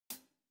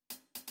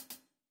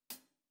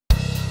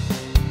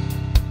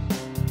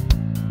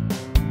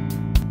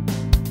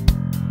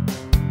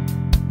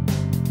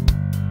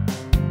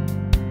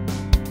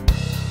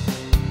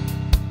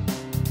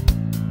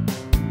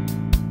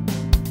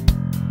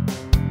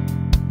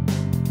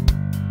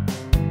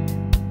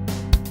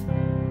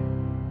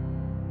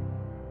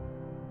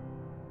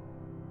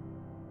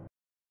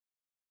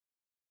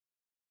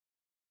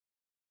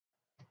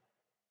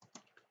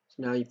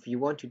Now if you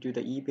want to do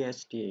the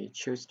EBSD,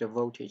 choose the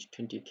voltage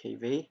 20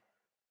 kV.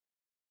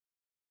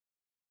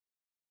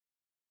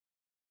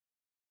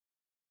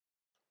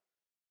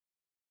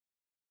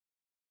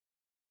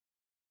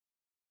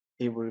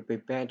 It will be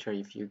better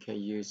if you can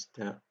use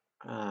the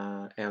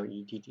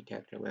LED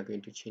detector. We're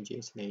going to change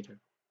it later.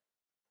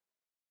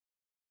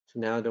 So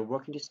now the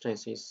working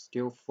distance is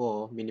still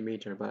 4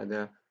 mm, but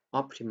the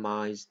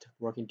optimized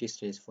working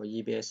distance for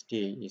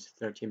EBSD is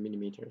 13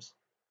 mm.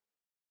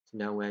 So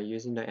now we're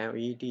using the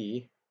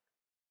LED.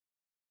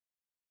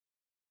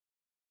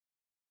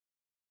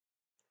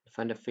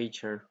 Find a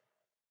feature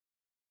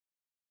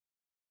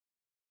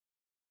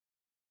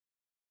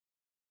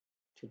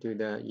to do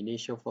the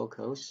initial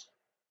focus.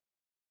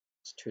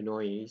 It's too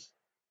noisy.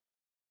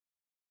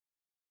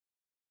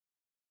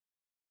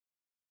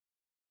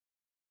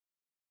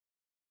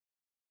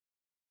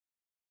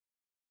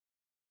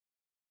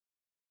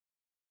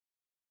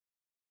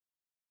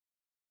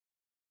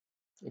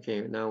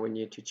 Okay, now we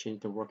need to change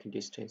the working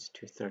distance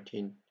to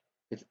 13.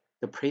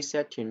 The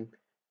presetting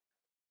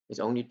is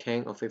only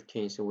 10 or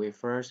 15, so we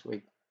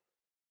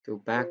go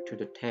back to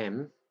the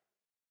 10,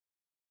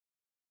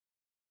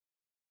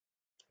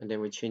 and then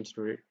we change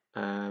the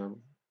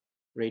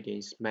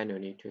radians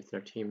manually to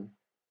 13.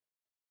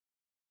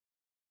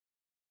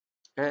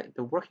 And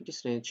the working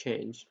distance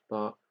changed,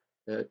 but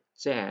the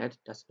Z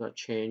does not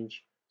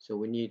change, so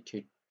we need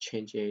to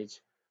change it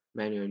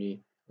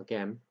manually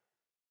again.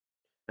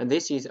 And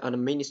this is an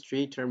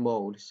administrator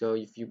mode, so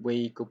if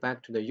we go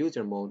back to the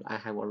user mode, I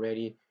have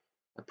already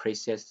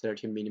preset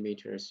 13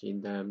 millimeters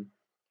in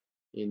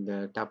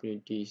the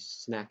WD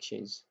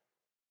selections.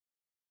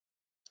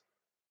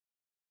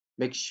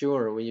 Make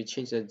sure when you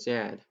change the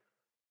Z,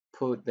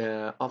 put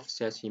the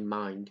offsets in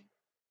mind.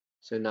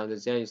 So now the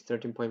Z is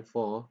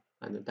 13.4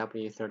 and the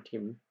W is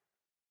 13.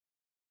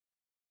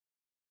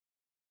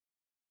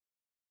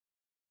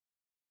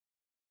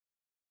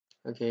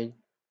 Okay,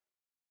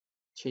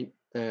 change,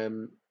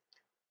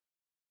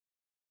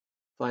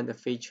 find the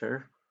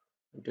feature,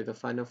 do the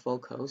final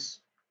focus.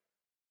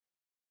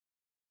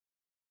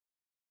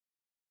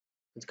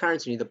 And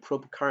currently the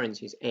probe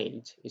current is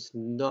 8. It's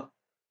not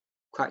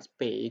quite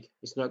big.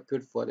 It's not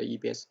good for the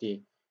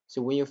EBSD.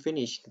 So when you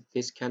finish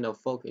this kind of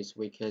focus,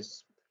 we can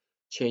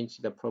change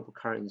the probe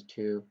current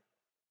to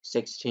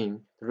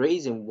 16. The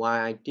reason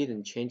why I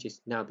didn't change it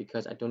now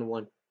because I don't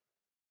want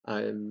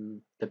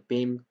the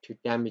beam to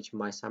damage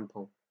my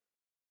sample.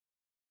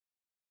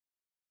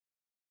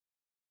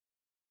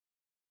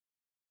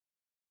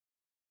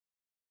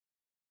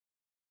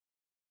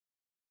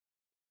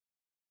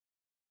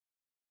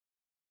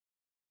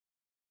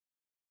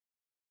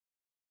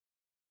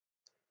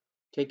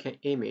 Take an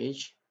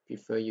image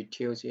before you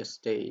choose your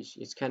stage.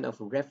 It's kind of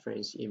a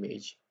reference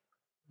image.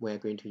 We're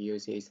going to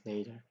use it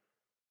later.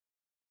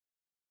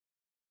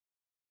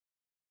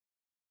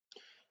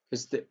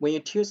 Because when you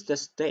choose the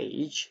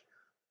stage,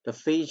 the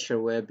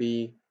feature will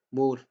be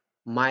moved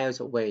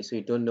miles away, so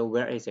you don't know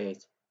where is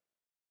it.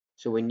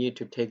 So we need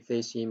to take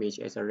this image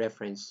as a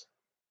reference.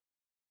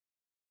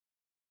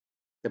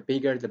 The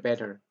bigger the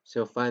better.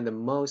 So find the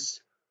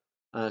most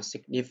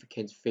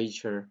significant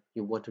feature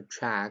you want to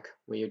track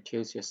when you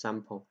choose your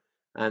sample.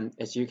 And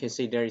as you can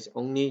see, there is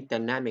only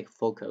dynamic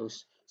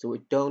focus, so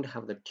we don't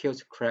have the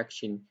tilt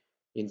correction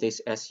in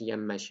this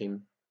SEM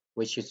machine,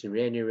 which is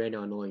really, really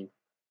annoying.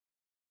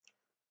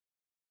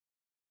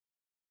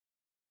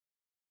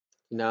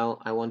 Now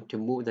I want to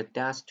move the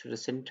dust to the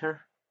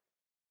center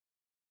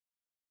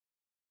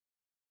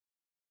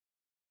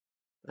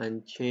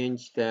and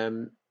change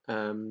the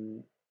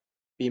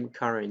beam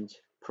current,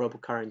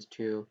 probe current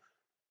to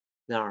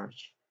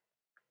large.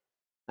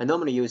 I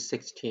normally use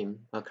 16,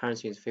 but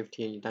currently is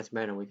 15. It doesn't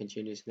matter, we can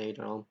change this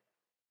later on.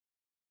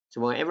 So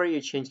whenever you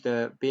change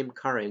the beam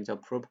current or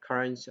probe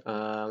current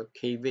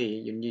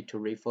kV, you need to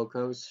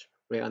refocus,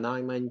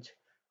 realignment,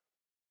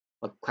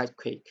 but quite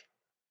quick.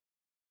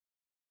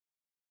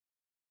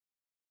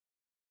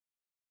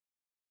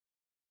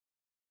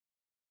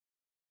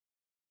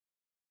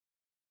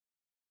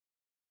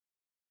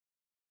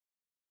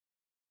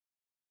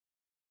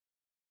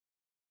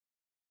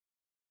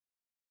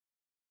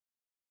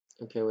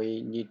 Okay,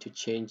 we need to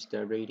change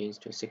the readings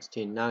to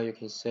 16. Now you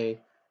can see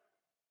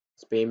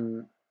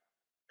beam,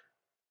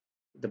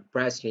 the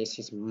brightness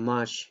is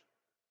much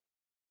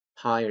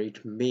higher.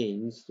 It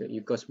means that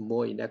you got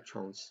more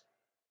electrons.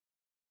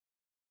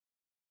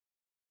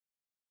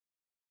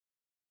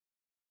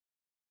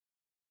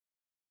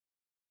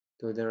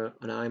 Do the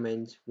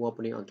alignment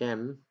wobbling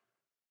again.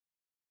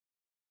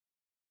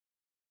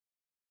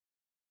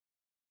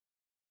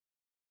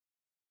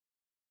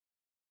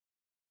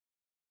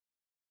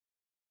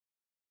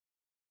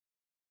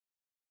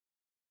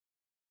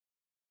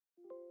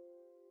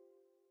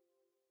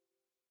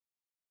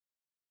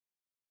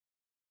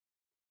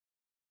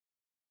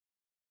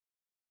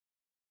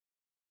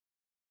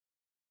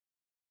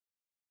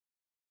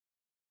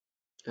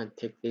 And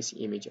take this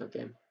image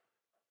again.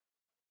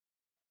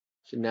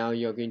 So now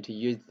you're going to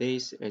use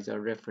this as a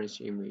reference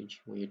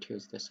image when you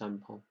choose the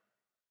sample.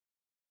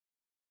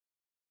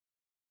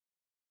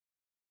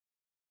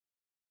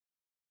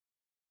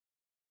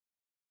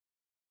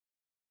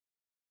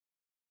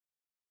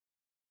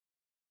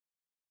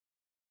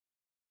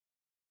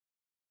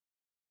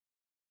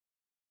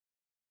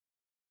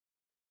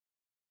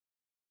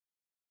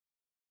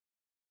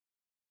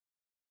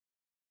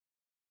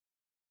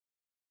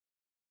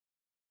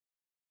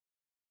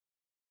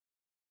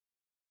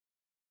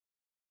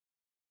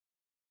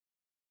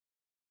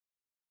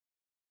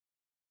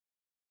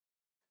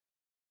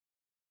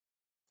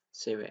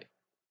 Save it.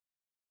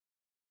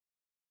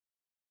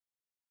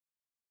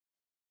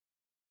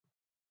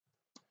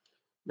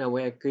 Now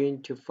we are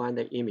going to find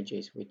the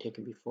images we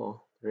taken before,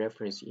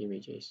 reference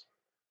images.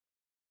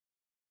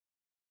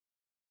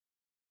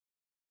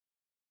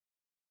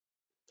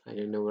 I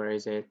don't know where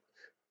is it.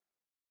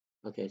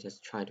 Okay,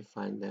 just try to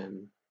find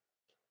the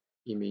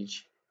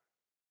image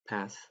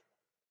path.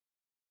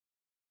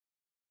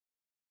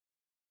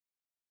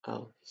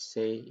 Oh,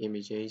 say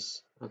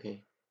images.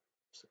 Okay,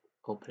 so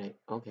open it.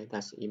 Okay,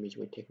 that's the image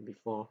we taken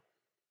before.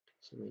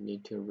 So we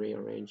need to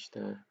rearrange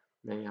the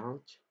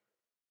layout.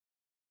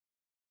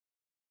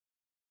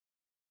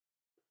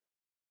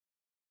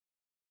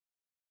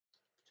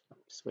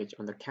 Switch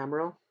on the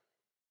camera,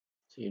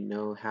 so you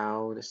know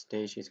how the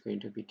stage is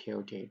going to be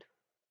tilted.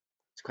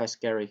 It's quite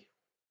scary.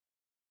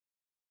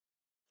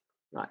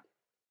 Right.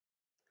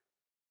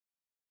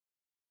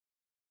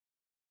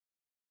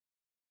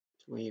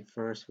 So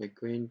we're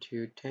going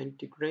to 10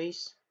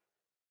 degrees.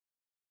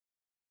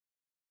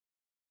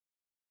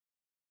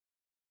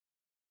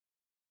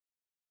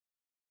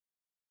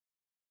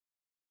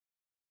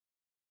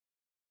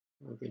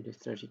 We're going to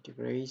 30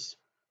 degrees.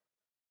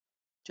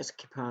 Just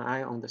keep an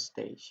eye on the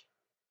stage.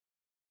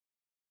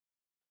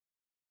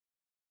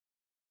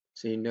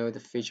 So you know the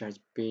feature has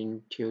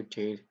been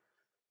tilted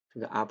to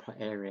the upper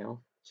area.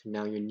 So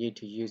now you need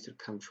to use the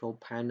control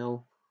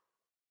panel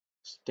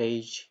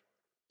stage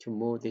to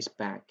move this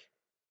back.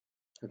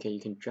 Okay, you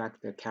can drag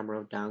the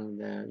camera down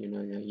the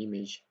the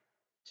image,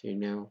 so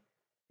you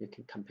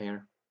can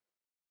compare.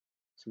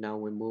 So now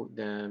we move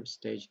the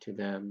stage to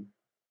the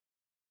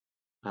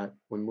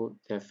we move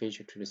the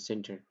feature to the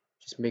center.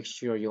 Just make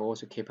sure you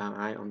also keep an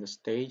eye on the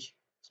stage.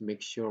 So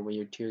make sure when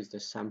you choose the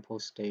sample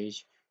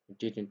stage, you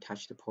didn't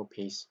touch the pole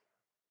piece.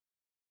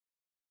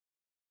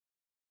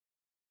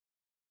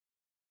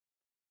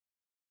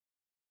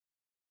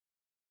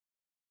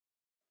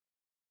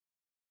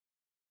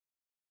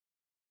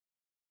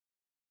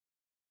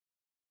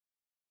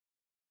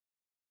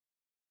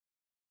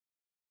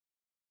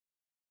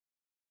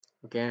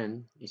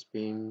 Again, it's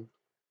being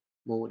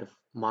moved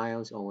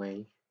miles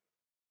away.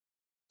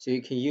 So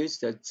you can use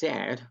the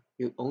Z.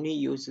 You only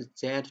use the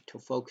Z to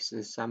focus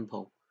the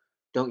sample.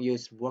 Don't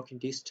use working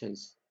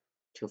distance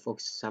to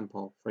focus the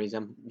sample. For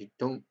example, you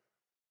don't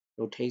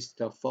rotate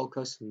the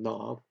focus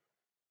knob.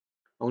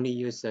 Only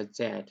use the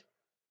Z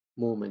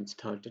movement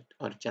to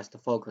adjust the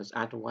focus.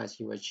 Otherwise,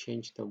 you will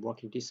change the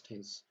working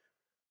distance.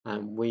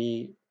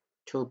 We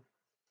took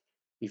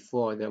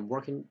before the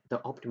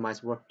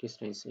optimized work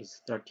distance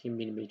is 13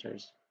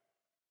 millimeters.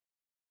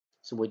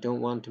 So we don't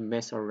want to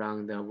mess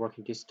around the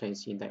working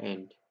distance in the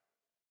end.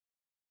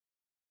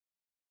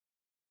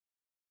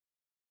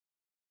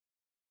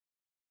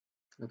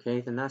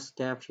 Okay, the next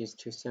step is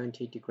to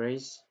 70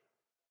 degrees.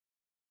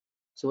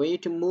 So we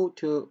need to move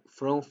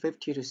from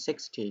 50 to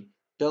 60.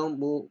 Don't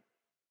move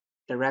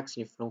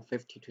directly from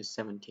 50 to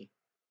 70.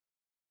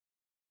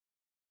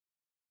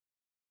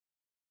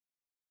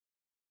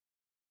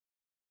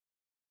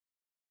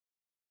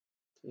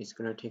 It's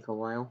gonna take a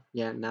while.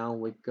 Yeah, now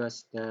we got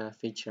the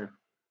feature.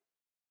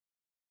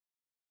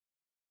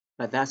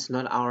 But that's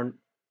not our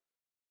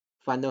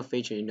final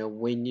feature,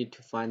 we need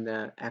to find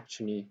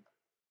actually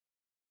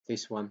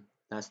this one.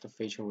 That's the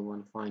feature we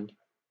want to find.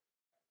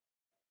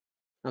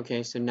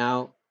 Okay, so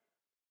now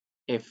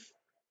if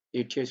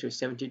you tilt to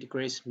 70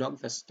 degrees, lock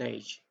the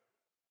stage.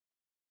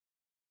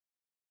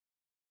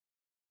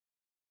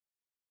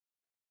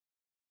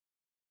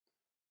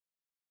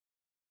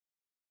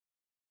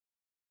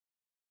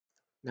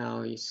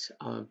 Now it's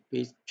a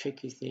bit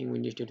tricky thing. We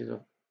need to do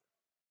the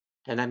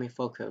dynamic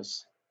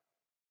focus.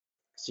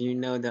 So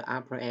the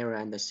upper area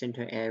and the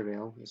center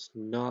area is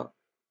not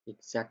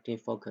exactly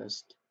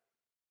focused.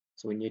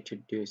 So we need to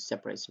do it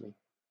separately.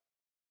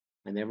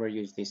 I never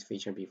used this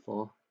feature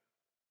before.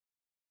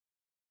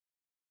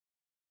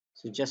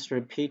 So just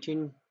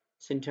repeating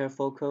center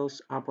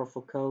focus, upper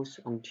focus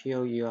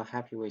until you are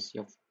happy with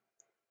your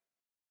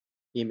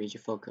image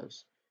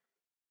focus.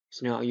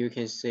 So now you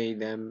can see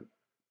them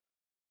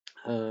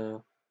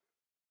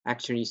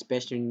actually,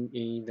 especially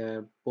in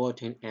the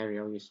bottom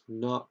area, is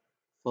not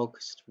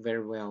focused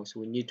very well. So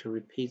we need to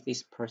repeat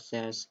this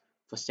process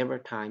for several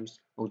times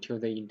until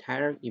the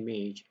entire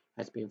image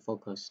has been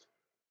focused.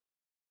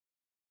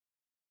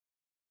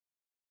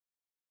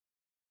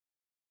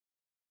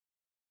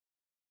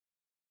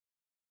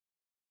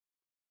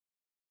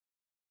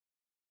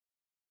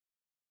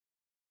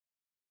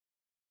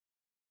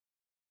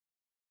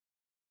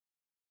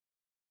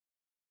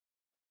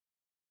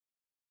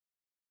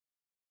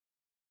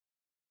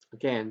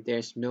 Again,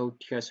 there's no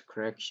tears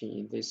correction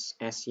in this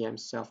SEM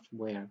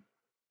software,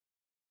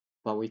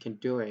 but we can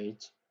do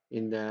it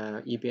in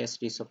the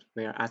EBSD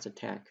software as a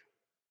tag.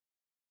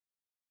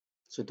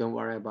 So don't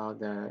worry about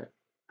the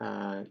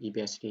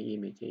EBSD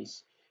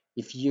images.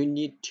 If you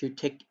need to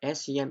take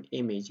SEM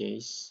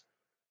images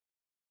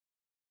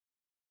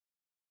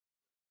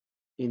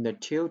in the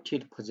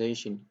tilted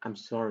position, I'm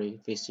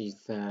sorry, this is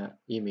the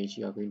image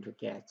you're going to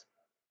get.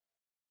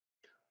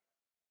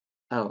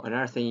 Oh,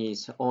 another thing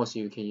is also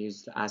you can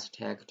use the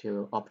Aztec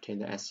to obtain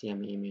the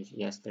SEM image.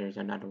 Yes, there is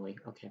another way.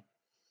 Okay.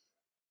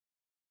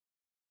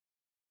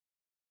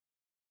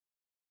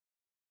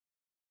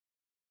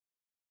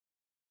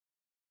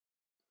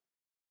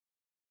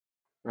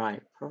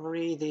 Right,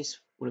 probably this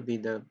would be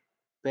the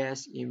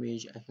best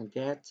image I can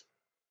get.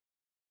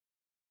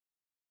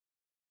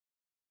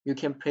 You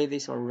can play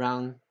this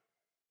around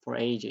for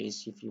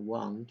ages if you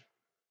want.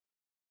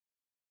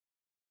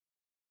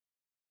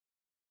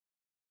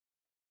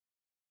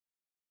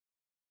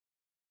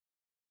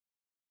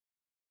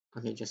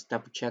 Okay, just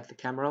double check the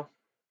camera.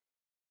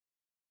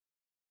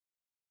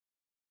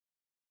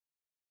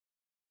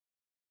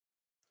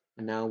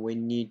 And now we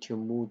need to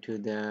move to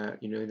the,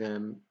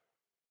 the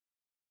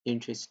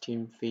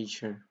interesting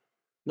feature.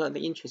 Not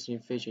the interesting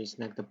feature, it's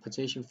like the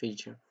position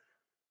feature.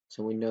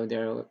 So we know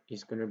there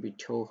is going to be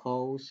two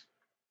holes.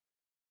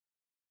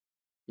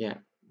 Yeah,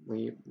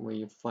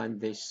 we find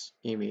this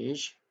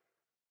image.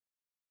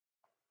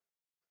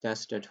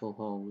 That's the two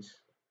holes.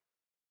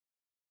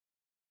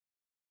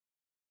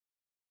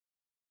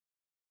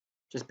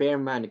 Just bear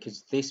in mind,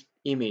 because this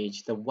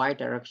image, the y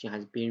direction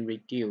has been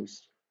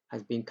reduced,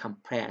 has been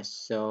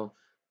compressed, so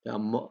the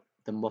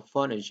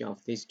morphology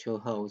of these two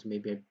holes may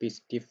be a bit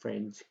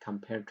different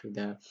compared to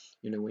the,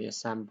 when your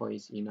sample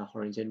is in a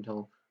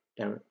horizontal,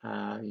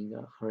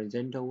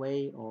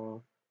 way.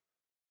 Or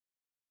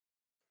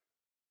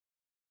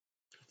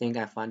I think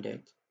I found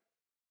it.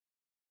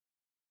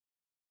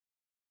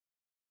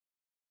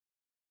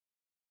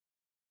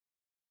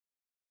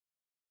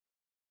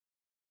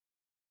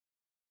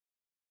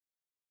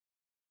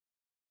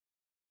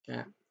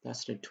 Yeah,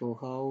 that's the two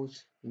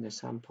holes in the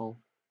sample.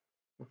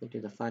 Okay,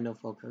 to the final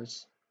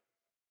focus.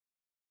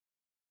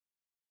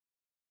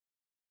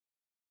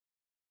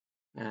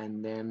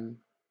 And then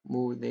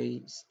move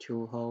these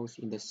two holes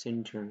in the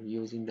center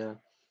using the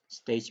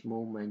stage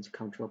movement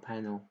control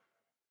panel.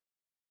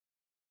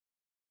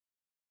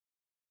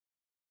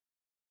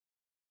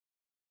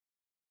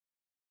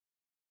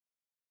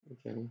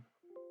 Okay.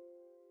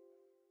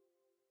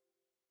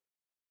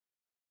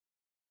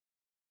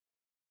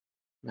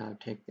 Now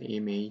take the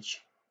image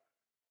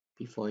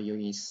before you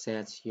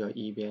insert your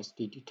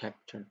EBSD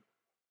detector.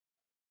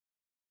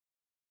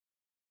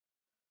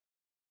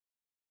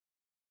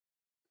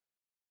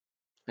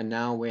 And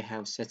now we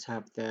have set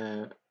up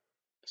the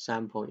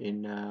sample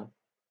in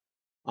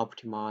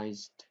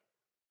optimized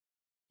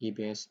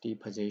EBSD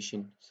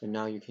position. So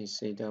now you can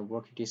see the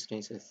working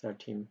distance is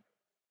 13,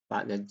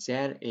 but the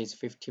Z is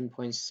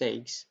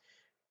 15.6,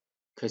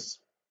 because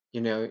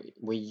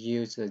we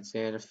use the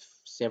Z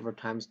several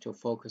times to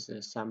focus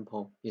the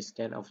sample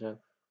instead of the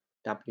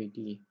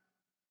WD.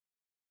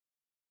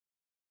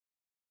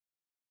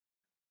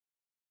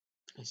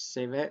 I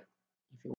save it. If you